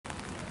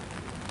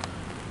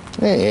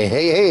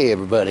Hey,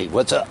 everybody,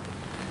 what's up?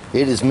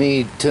 It is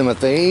me,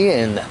 Timothy,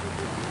 and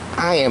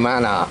I am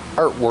on a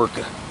artwork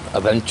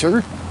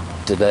adventure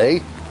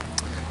today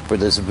for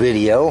this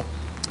video,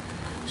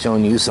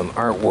 showing you some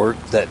artwork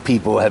that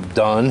people have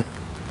done.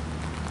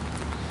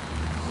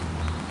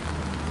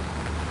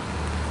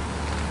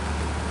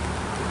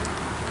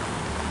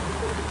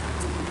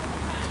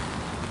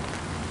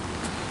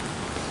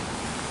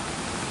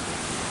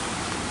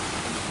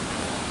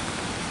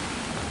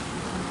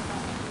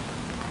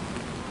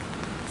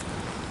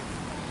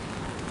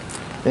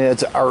 Yeah,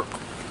 it's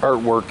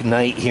artwork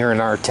night here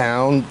in our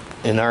town,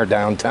 in our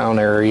downtown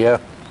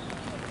area.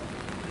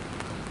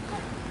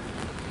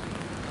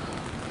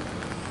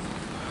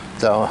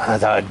 So I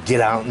thought I'd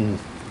get out and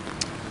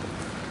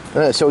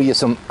show you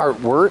some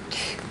artwork.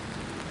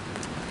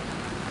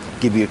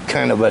 Give you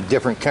kind of a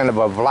different kind of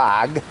a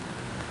vlog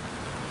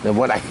than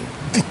what I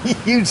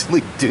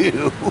usually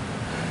do.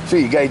 So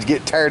you guys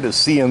get tired of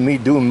seeing me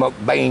doing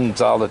mukbangs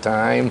all the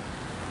time.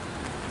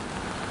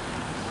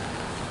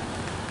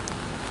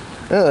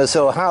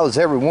 So how's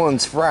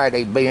everyone's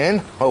Friday been?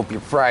 Hope your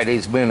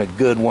Friday's been a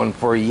good one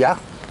for ya.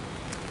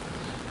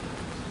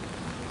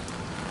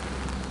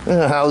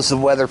 How's the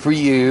weather for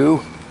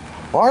you?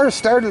 Ours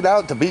started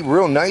out to be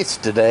real nice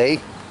today,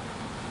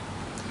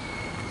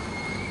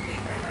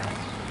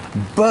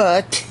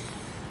 but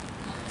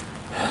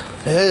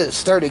it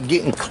started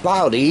getting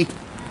cloudy.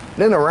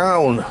 Then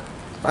around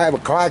 5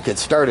 o'clock it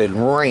started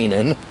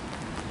raining.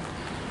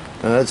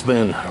 It's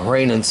been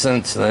raining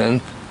since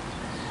then.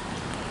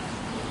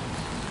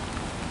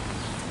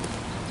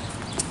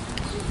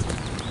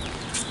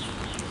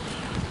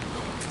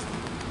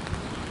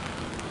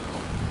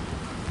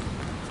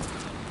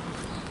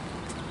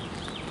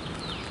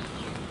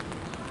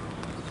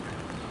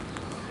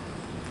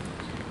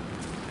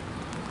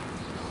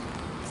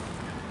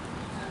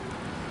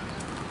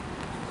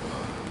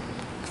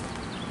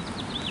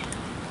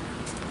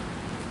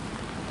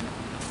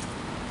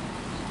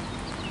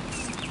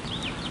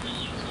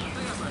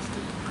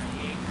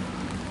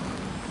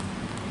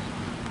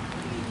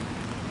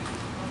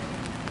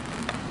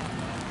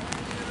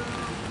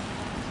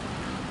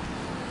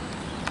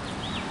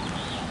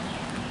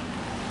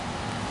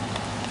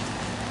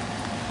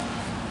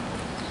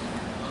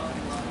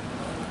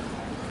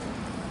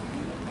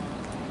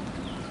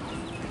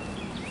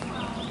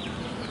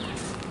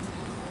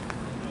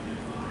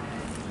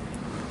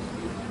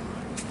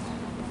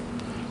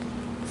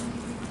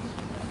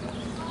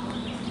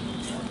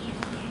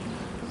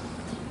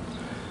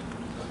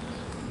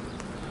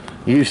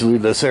 Usually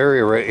this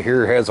area right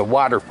here has a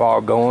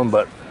waterfall going,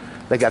 but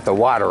they got the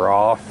water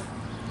off.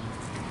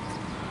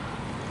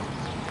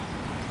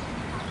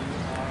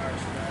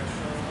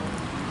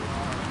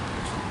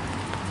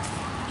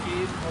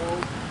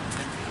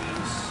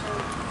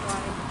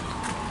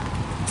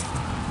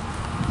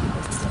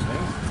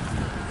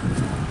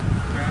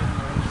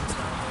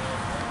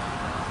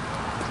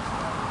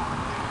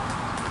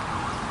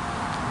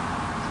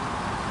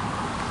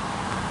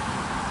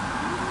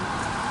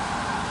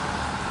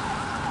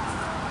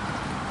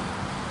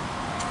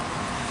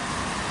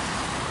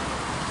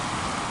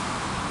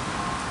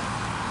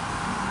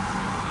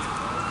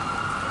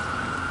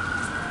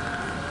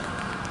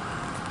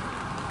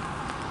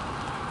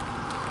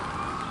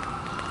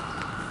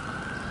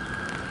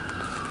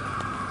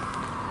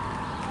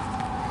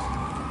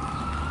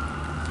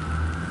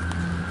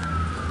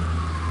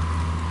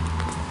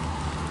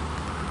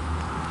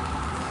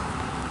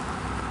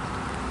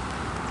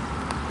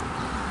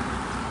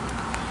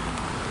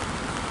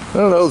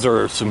 Well, those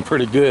are some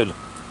pretty good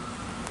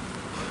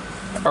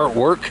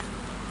artwork,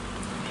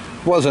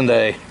 wasn't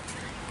they?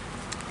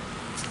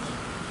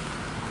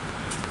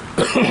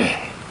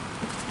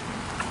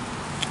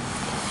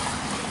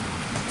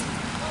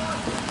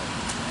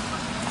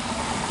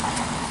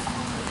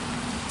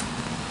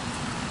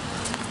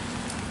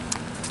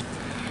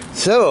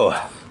 So,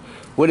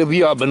 what have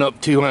y'all been up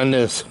to on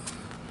this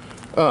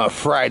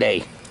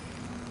Friday?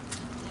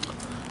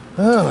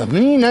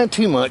 Me, not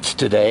too much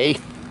today.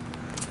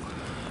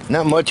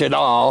 Not much at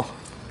all.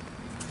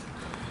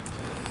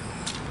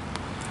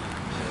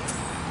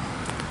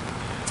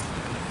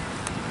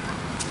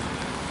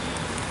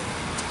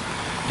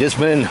 Just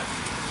been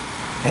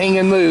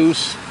hanging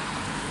loose.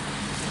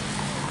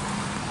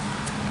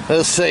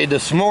 Let's say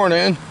this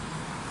morning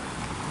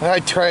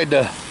I tried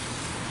to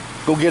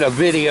go get a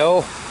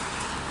video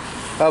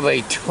of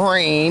a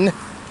train,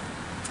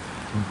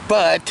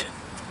 but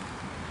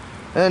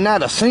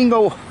not a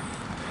single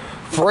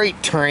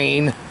freight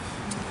train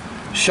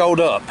showed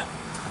up.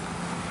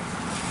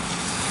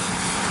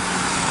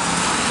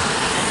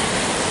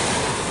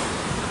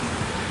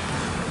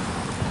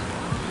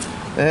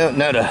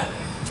 Not a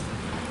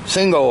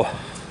single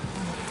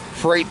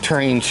freight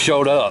train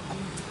showed up.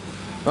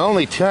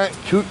 Only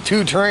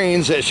two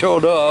trains that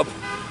showed up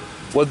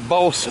was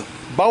both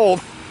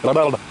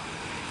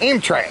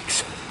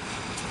Amtrak's.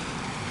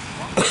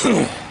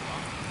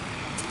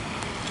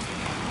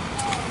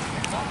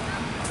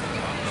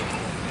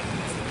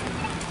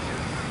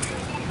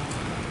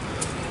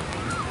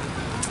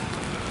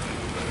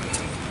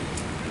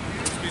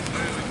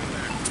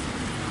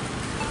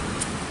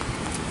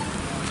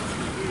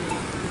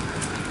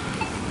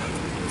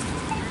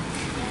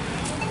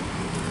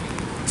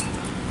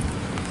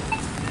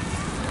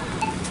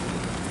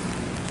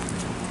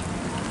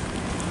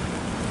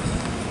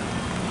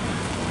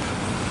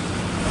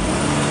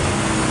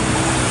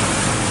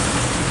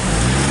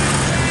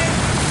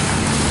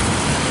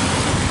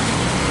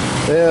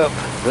 Yep,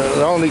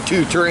 the only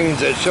two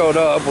trains that showed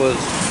up was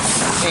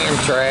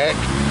Amtrak.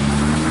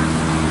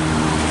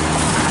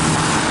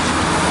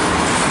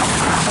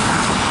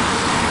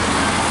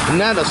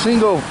 Not a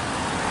single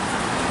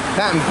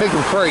cotton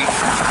picking freight.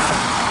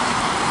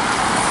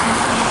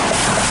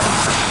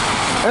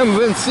 I haven't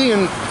been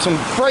seeing some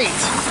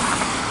freights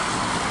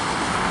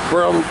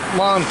for a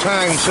long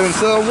time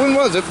since, when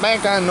was it?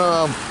 Back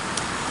on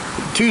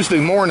Tuesday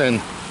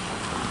morning.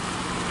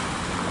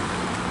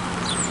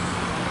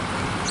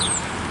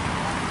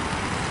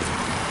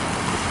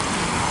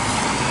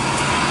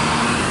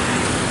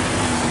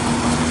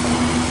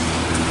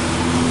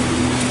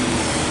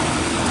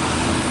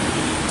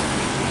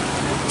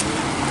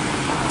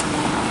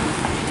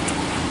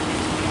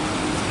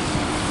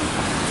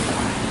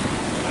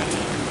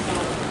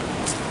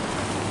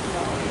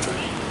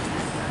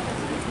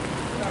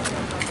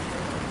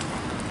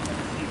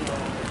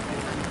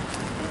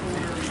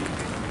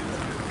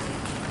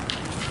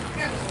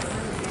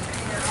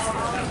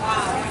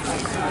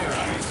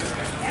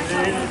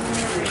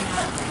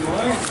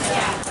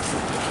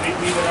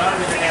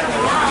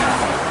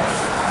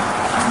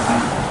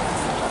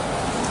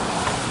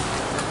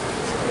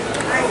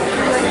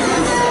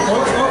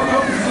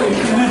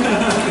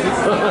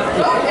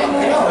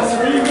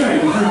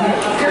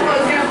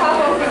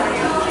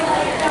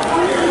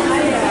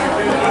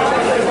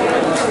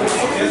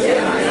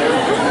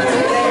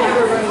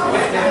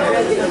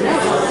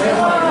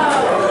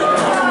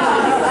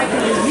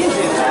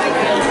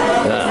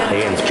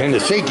 Kind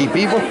of shaky,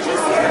 people.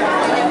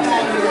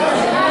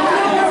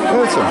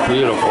 That's some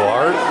beautiful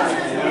art.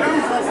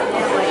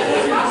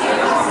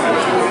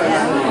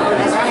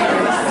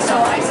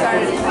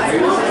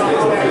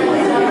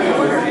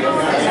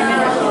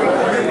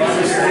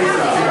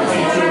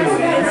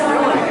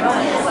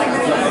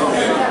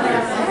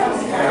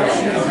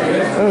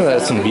 Oh,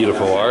 that's some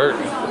beautiful art.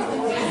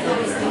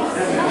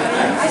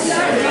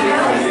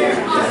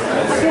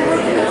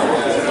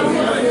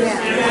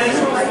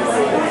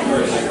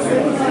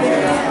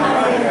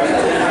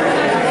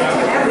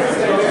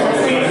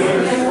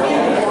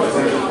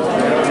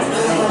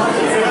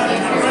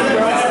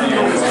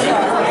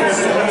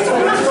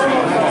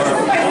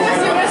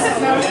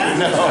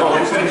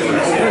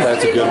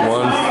 That's a good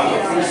one.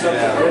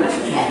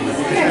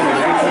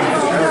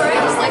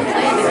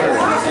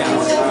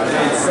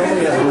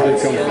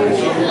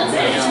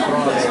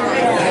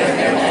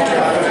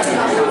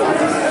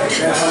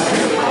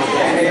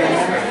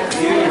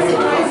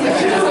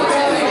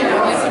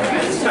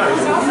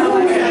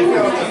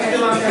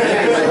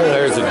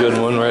 There's a good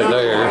one right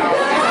there.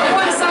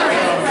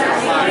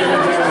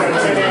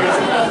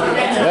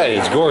 That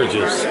is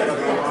gorgeous.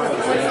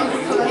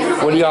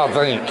 What do y'all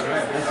think?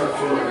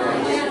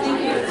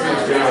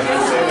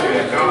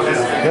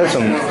 That's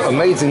some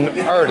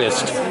amazing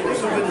artist.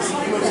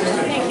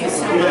 Thank you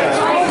so much.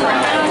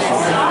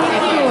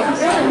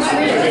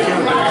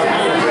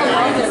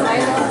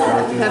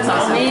 That's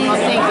awesome. Well,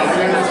 thank you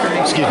very much for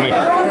making. Excuse me.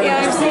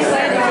 Yeah, I'm so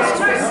glad it was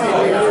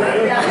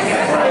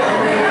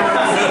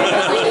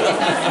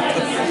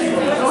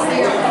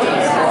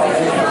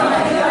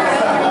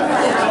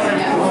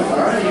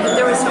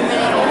there were so many.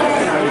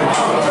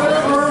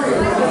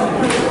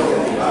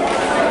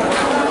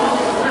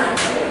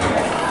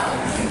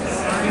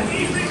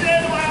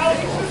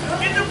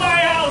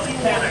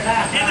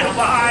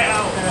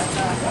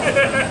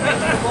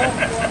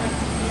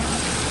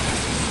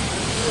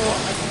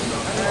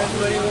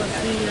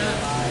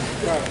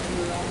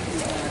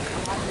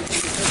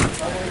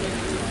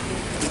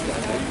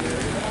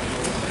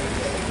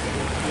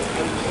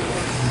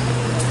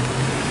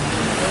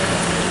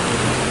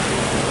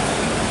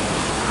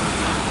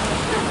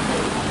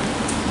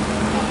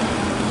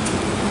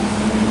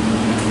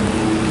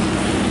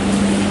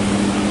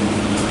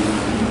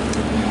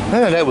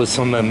 Oh, that was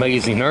some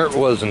amazing art,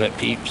 wasn't it,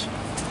 peeps?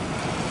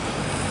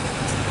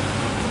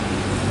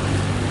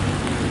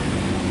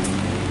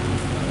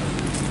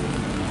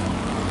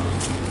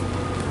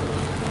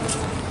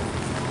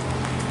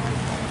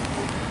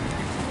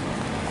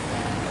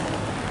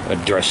 A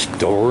dress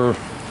store.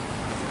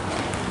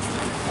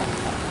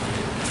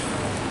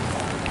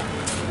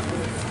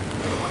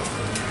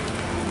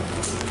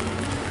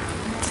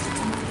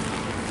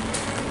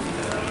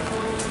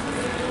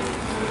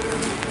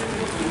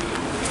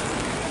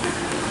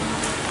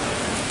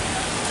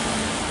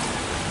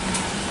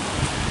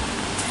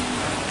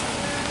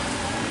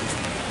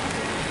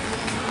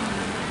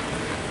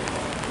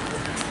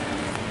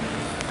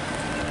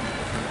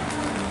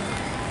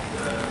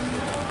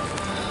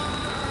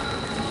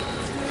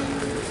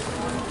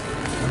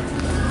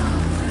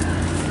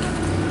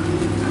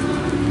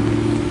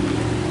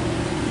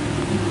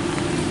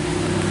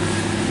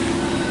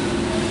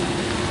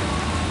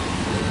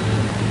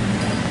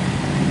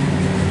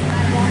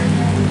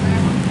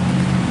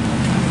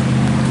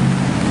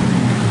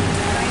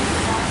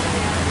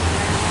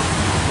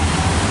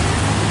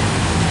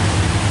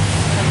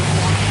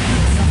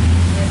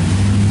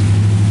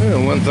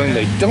 One thing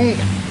they don't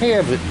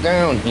have it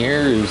down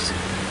here is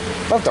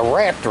about the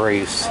rat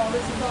race. Oh,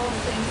 this is all the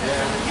things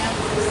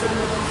that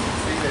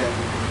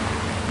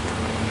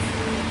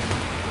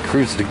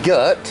Cruise the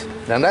Gut.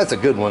 Now that's a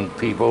good one,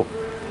 people.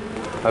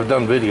 I've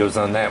done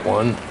videos on that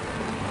one.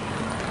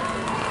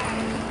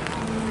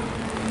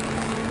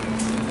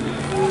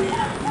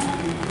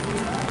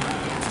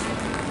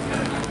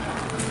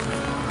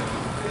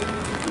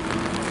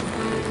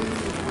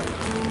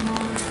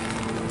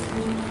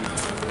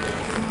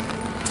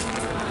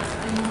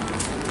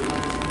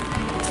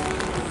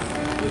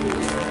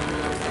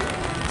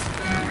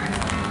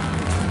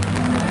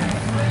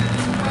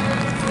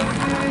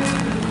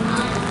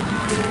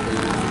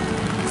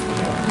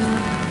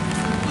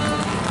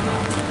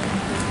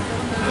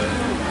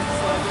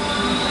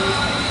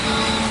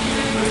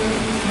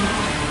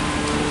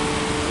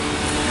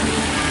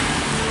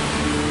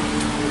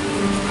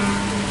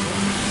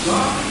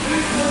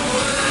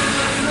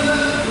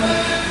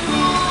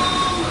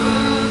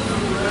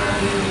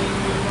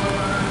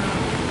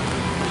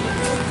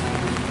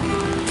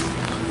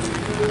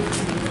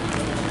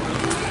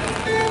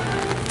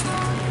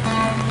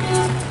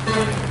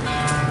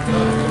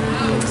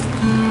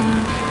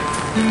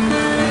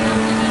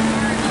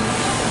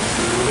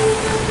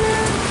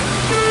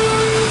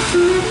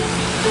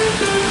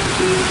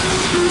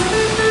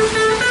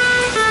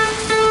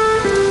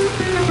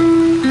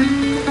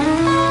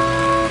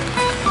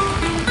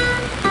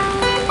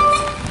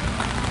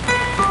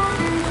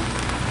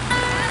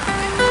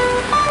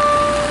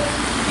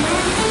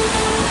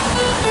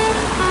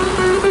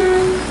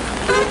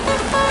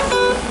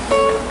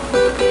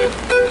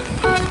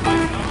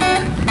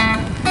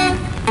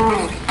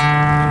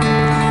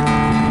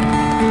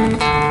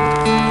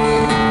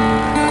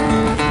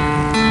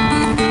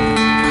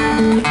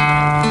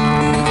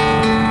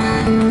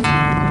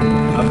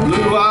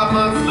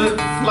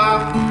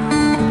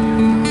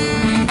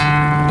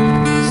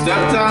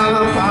 Stepped out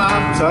of my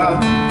top,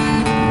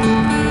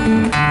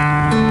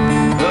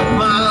 up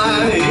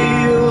my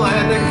heel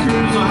and the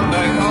cruise on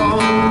back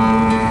home.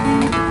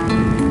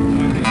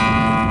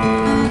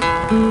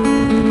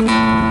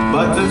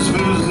 But this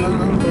booze in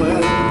the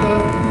blender,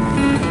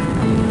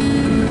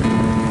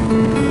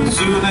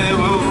 soon it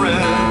will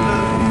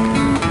render.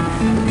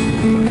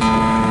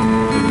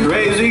 The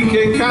crazy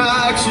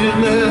concoction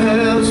that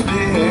has me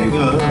hang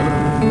up.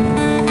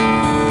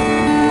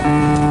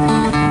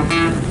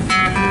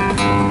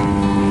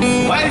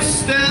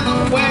 Wasting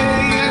away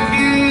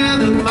again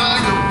in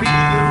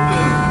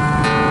margarita,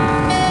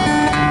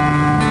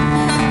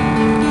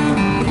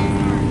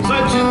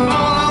 searching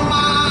for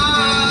my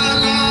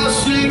last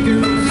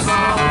single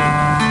song.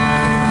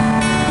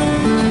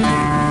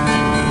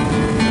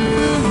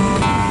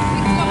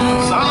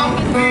 Some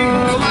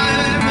people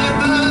claim it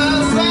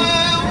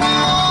doesn't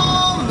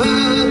want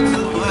them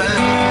to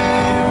blame,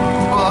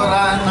 but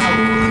I know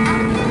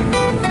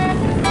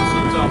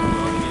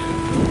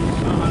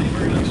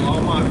it's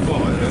all my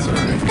fault. That's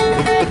right.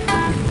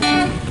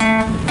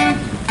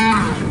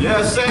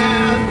 Yes, and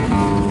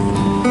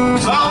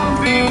some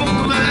people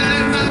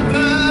claim that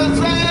there's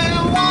a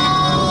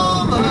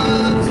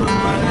woman to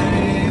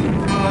blame,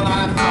 but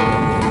I know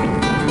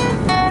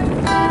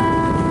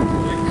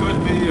it could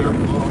be your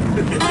fault.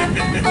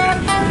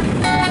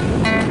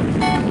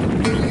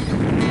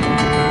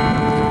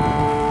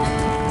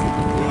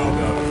 Well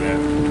done, man.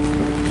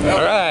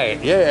 All right,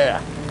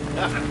 yeah.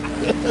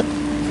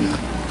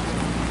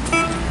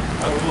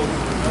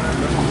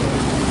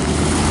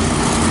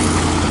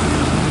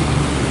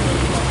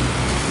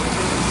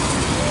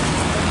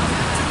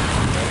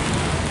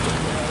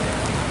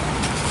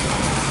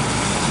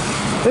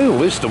 I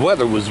wish the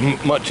weather was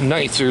much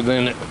nicer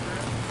than it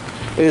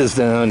is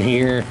down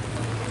here.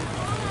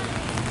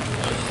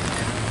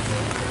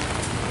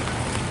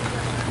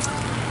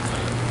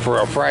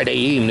 For a Friday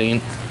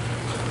evening.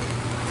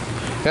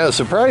 Yeah, I was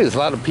surprised a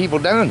lot of people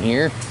down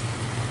here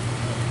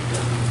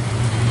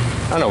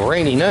on a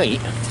rainy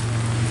night.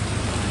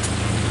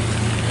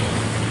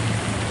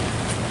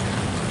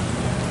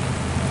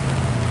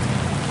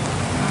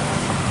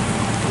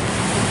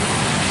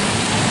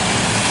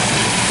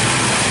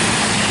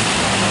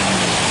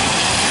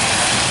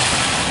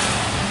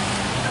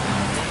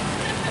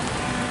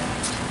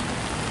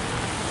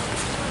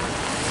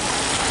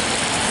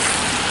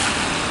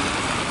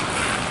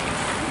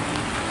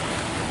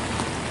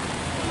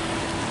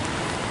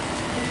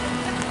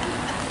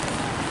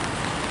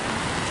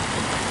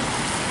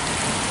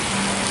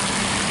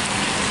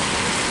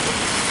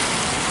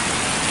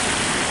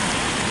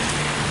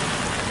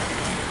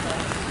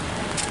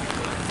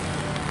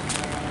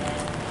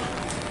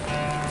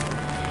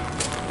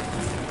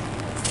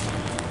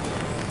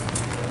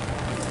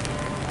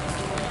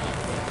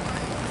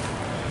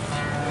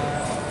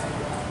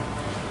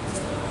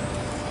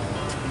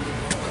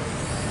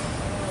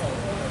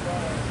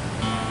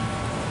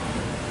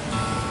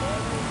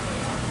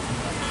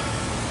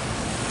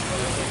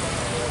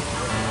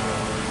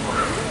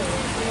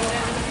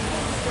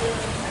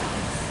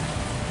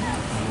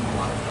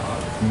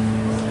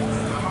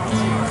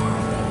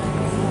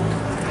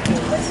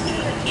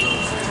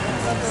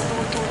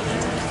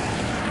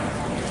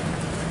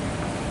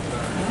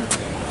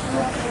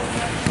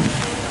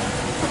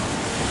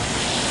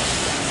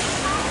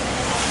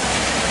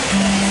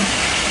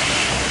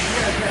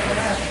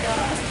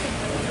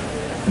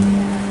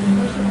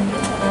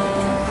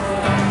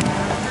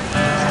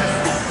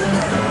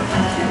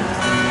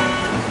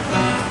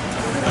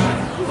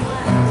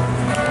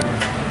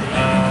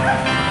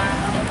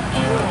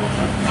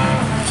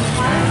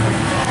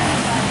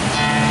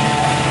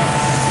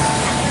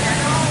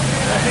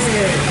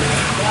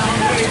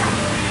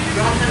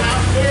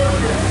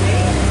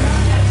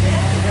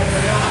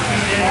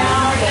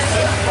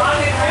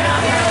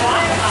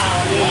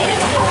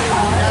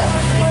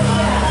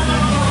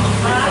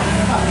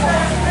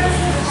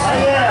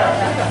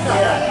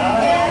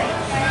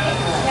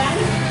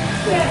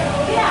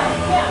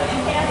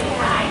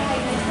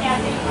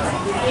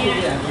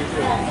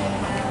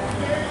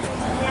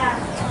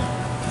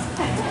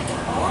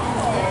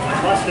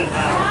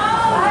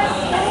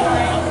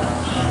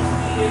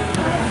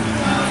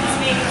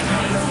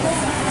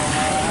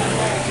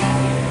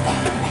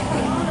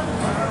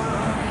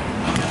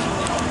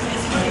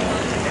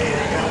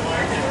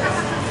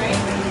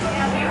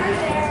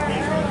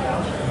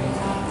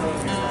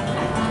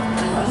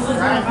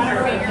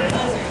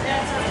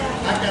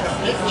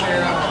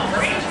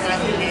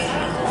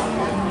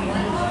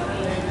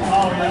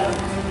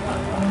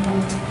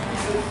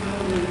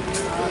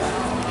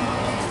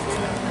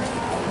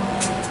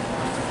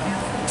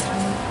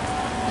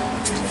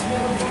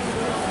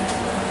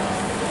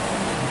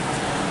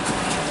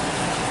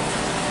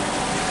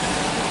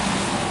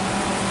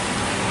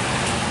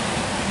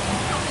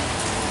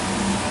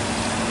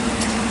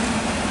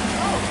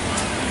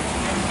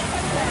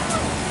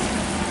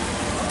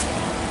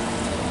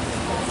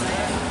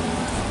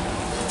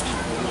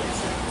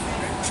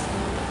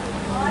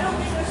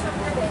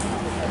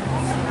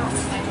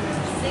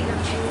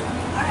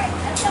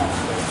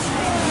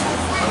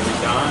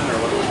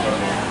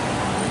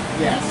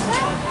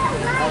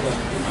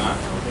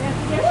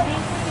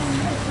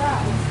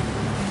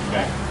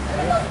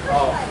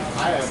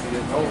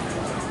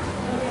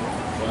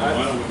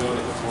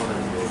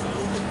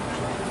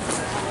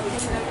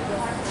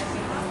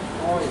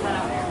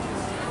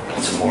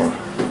 Some more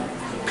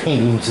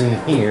paintings in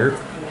here.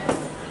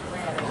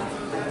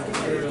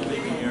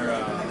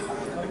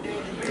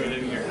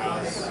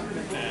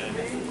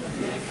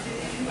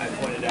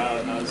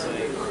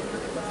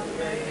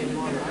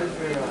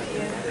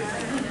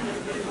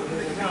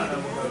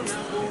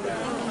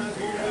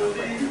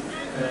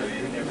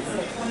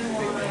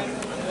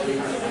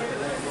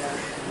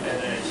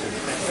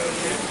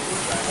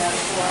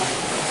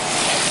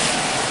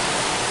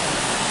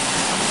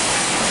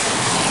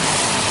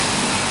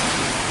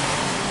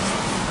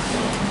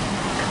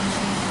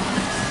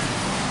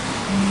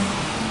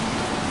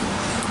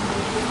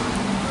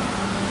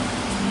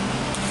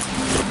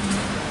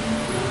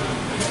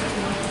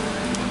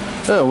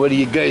 Oh, what do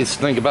you guys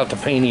think about the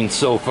paintings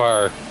so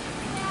far?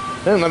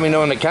 And let me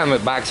know in the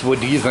comment box, what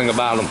do you think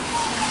about them?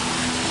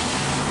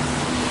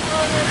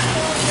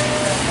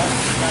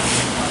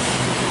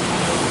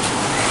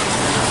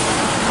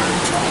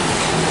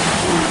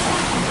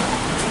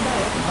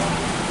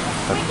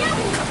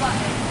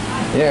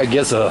 Yeah, I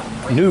guess a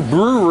new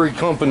brewery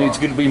company is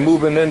going to be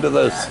moving into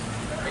this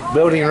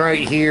building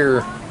right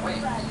here.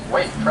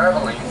 Wait,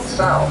 traveling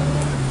south.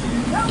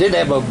 Did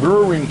have a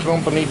brewing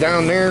company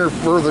down there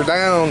further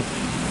down,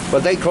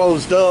 but they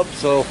closed up,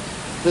 so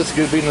this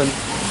could be the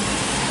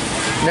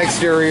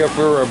next area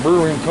for a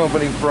brewing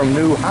company from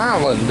New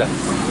Holland.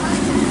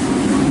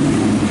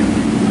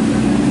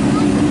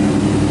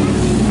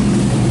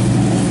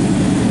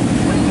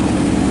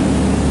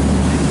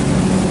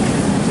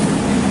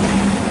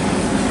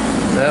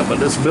 Yeah, but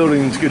this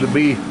building's going to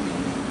be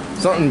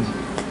something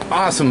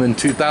awesome in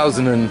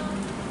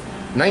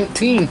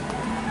 2019.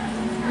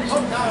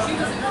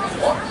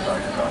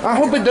 I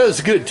hope it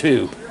does good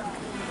too.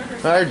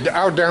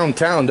 Our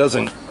downtown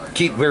doesn't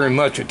keep very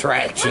much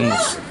attractions.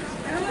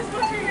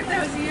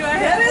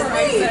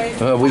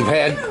 We've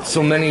had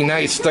so many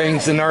nice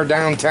things in our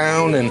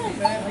downtown, and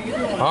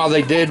all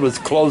they did was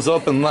close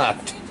up and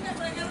left.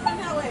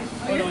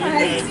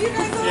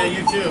 Yeah,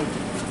 you too. You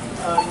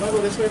want to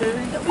go this way, baby?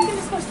 We can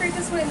just go straight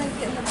this way and then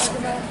get in the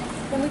parking lot.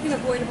 Then we can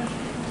avoid a bunch of...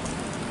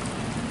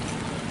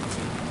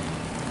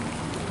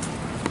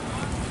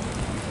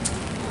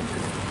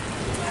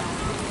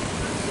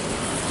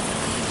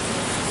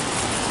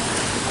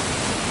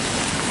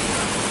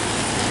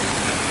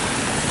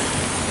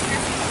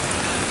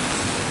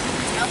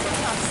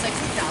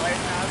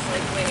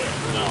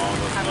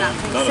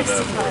 None of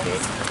that's worth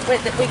it.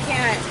 Wait, we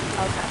can't.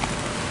 Okay.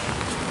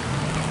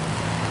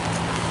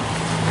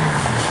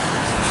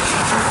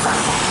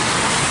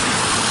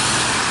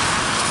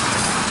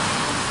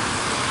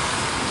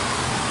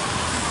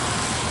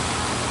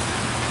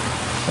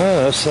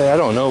 Let's say I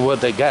don't know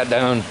what they got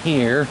down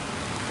here.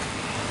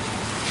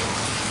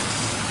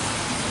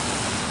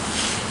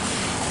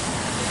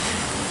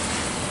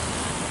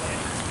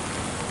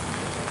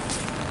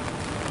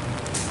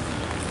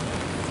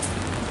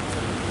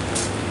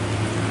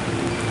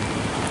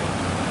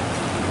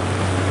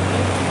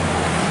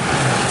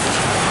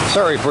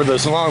 Sorry for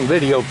this long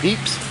video,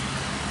 peeps.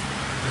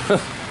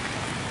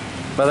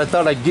 But I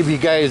thought I'd give you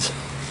guys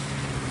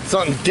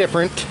something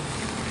different.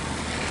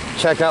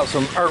 Check out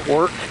some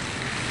artwork.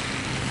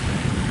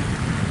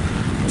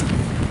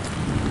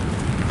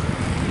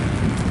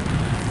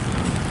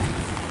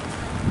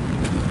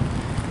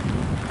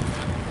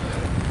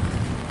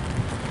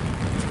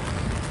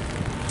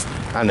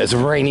 On this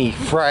rainy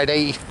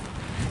Friday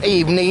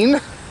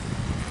evening.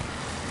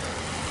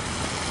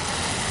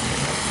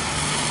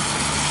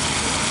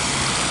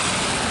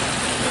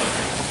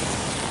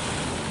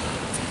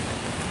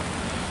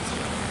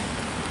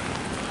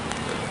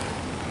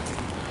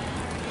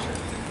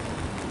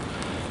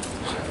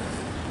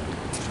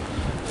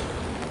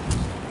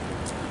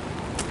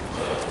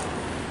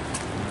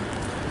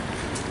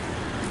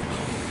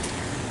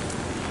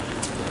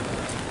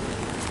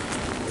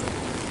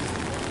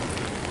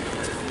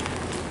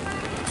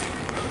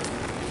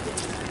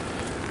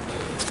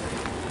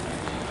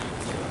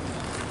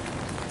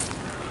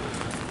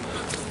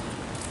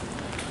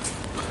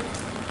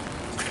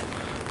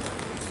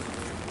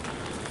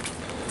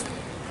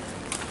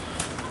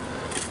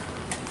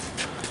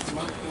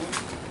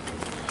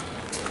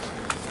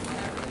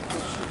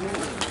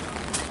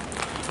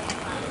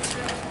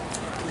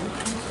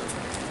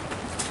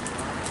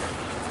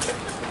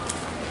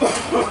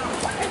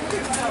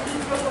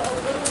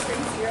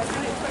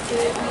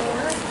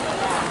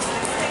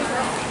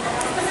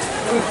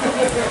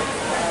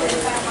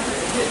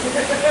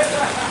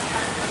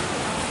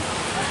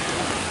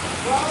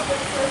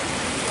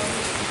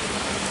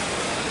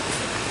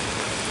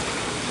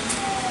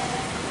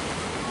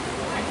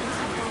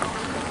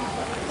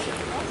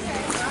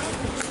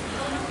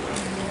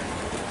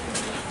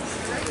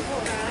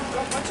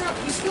 Watch out,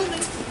 he's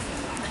filming.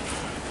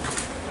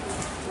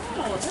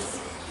 Oh, that's...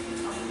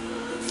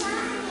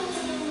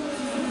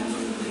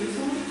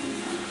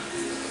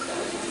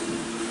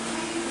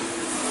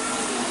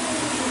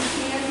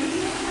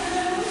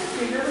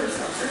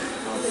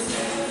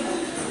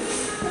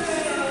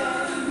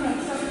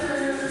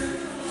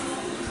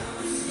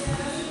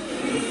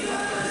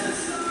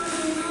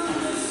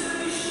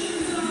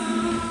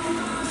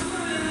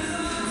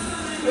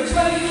 Which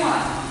one do you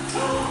want?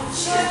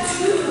 Shit,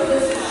 two for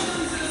this one.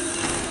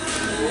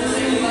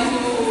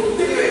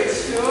 Good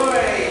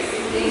choice.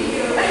 Thank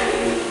you.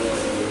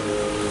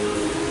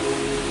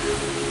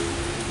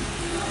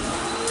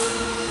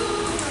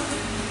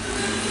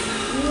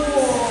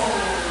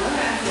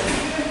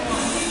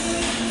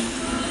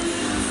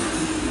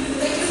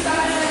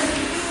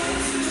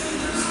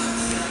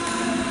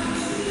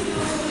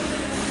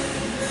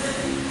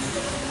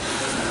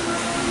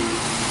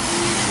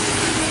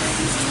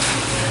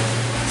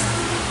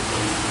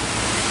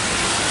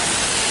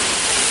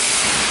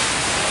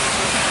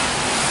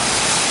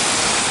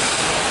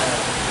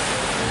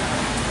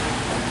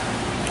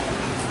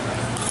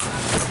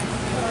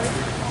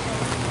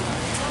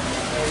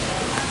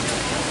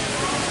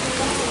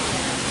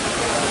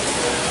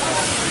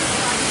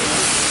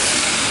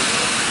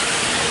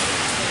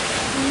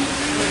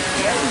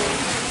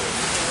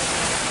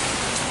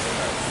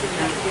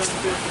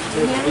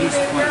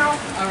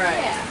 All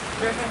right.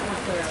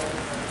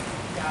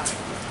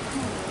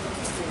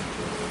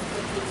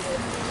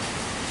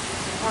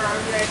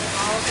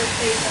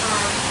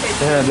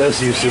 Yeah,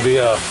 this used to be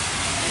a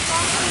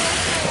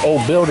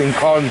old building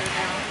called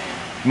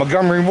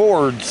Montgomery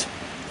Ward's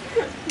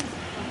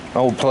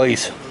old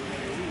place,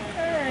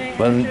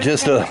 but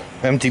just a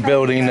empty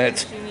building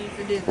that's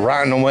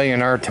rotting away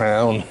in our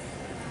town.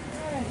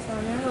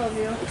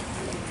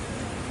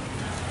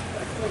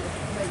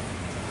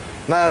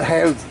 Now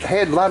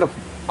had a lot of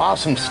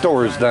awesome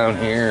stores down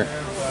here,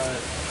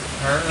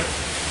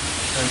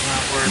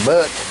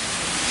 but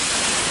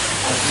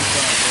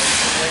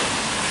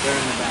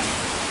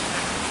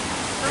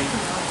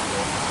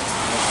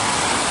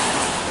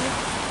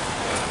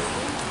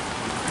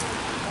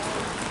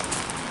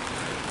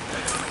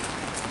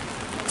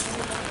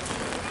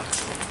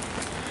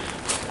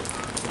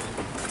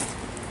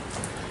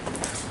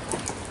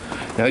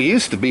now it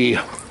used to be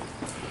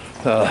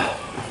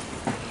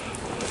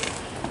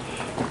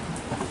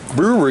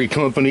brewery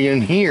company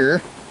in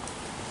here,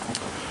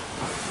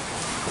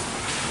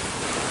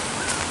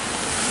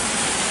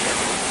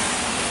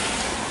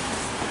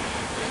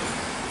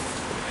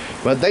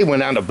 but they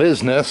went out of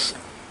business.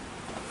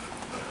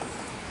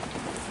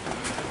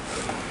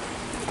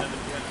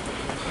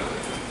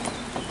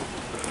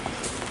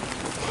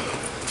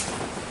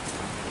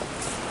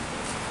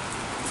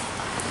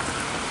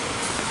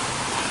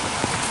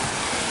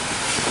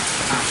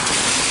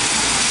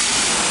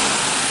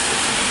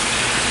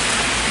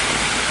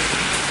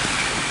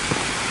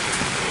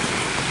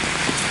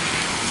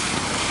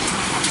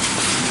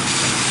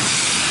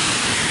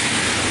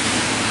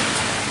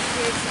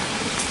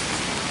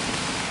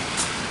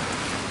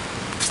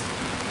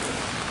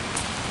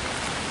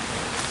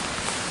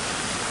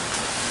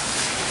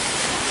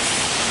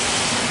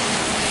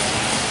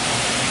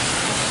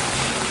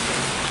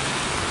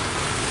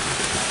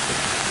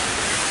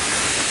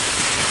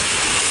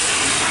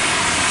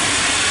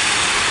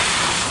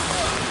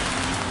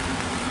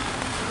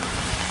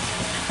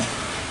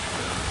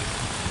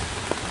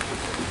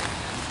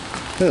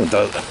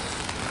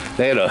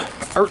 They had a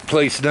art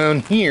place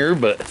down here,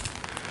 but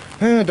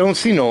I don't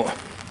see no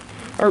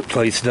art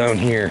place down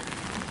here.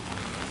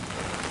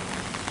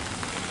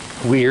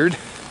 Weird.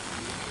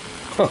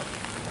 Huh.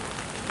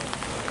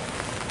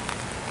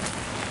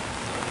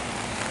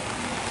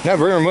 Not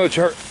very much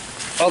art,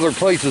 other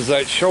places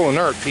that's showing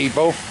art,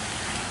 people.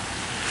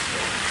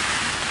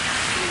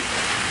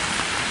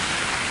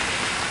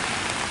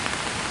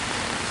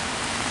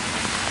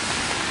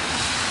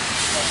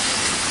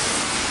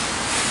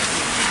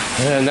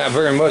 And not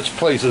very much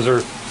places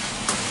are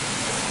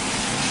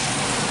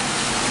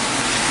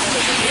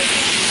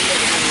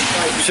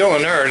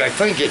showing art. I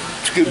think it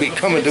could be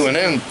coming to an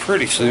end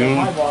pretty soon,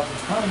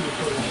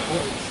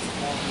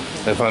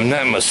 if I'm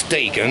not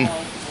mistaken.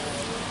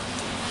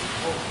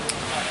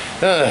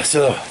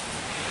 So,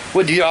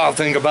 what do y'all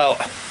think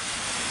about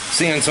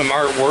seeing some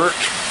artwork?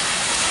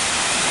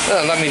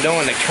 Let me know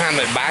in the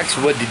comment box,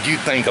 what did you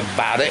think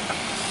about it?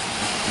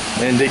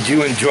 And did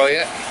you enjoy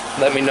it?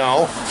 Let me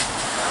know.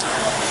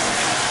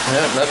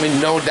 Let me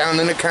know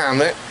down in the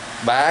comment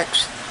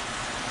box.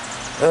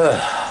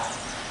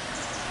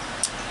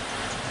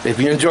 If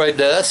you enjoyed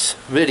this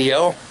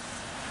video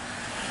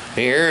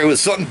here, it was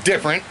something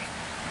different.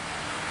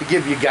 to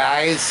give you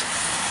guys.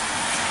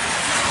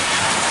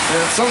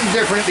 Something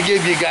different to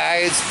give you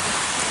guys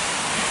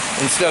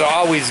instead of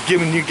always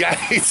giving you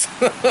guys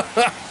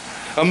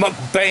a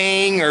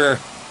mukbang or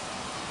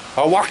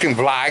a walking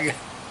vlog.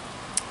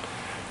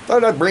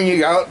 Thought I'd bring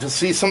you out to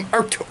see some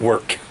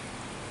artwork.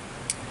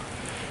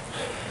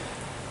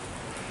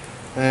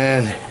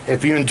 And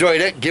if you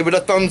enjoyed it, give it a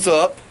thumbs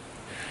up.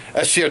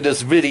 Share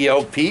this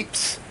video,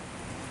 peeps,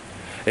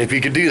 if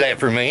you could do that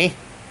for me.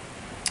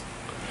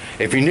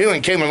 If you're new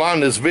and came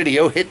along this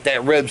video, hit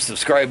that red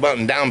subscribe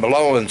button down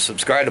below and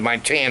subscribe to my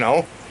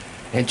channel.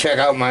 And check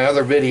out my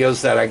other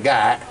videos that I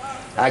got.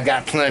 I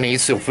got plenty,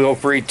 so feel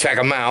free to check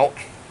them out.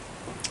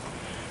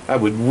 I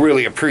would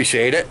really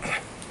appreciate it.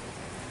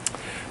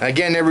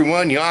 Again,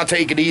 everyone, you all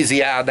take it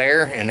easy out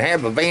there and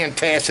have a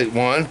fantastic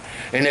one.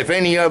 And if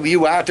any of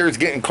you out there is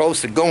getting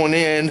close to going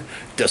in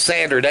to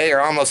Saturday, or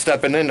almost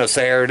stepping into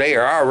Saturday,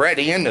 or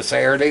already into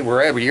Saturday,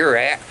 wherever you're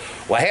at,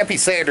 well, happy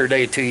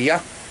Saturday to you.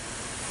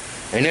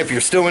 And if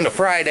you're still into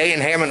Friday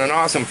and having an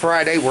awesome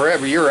Friday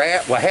wherever you're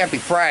at, well, happy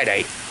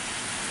Friday.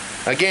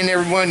 Again,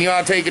 everyone, you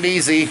all take it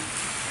easy.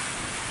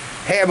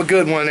 Have a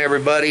good one,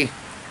 everybody.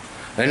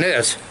 And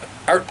this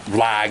art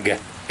vlog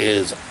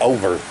is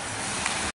over.